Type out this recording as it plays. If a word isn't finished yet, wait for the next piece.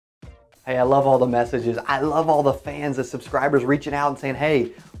Hey, I love all the messages. I love all the fans, the subscribers reaching out and saying,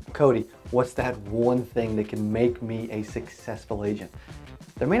 hey, Cody, what's that one thing that can make me a successful agent?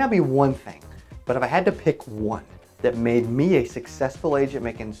 There may not be one thing, but if I had to pick one that made me a successful agent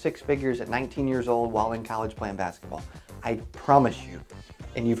making six figures at 19 years old while in college playing basketball, I promise you,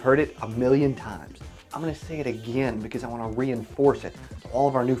 and you've heard it a million times, I'm gonna say it again because I wanna reinforce it to all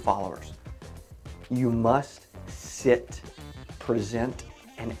of our new followers. You must sit, present,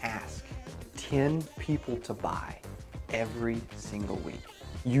 and ask 10 people to buy every single week.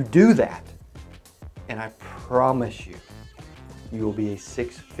 You do that, and I promise you, you will be a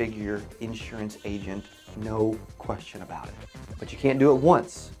six-figure insurance agent, no question about it. But you can't do it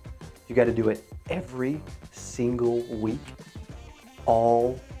once. You got to do it every single week,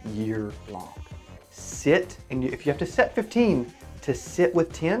 all year long. Sit, and if you have to set 15 to sit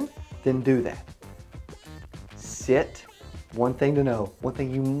with 10, then do that. Sit. One thing to know, one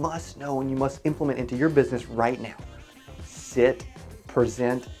thing you must know and you must implement into your business right now. Sit,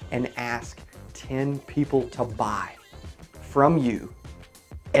 present, and ask 10 people to buy from you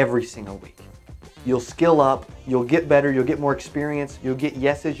every single week. You'll skill up, you'll get better, you'll get more experience, you'll get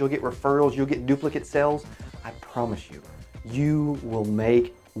yeses, you'll get referrals, you'll get duplicate sales. I promise you, you will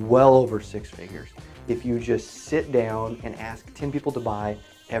make well over six figures if you just sit down and ask 10 people to buy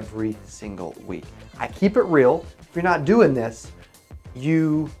every single week. I keep it real. If you're not doing this,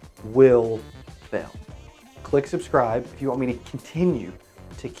 you will fail. Click subscribe if you want me to continue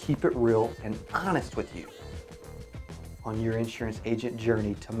to keep it real and honest with you on your insurance agent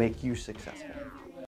journey to make you successful.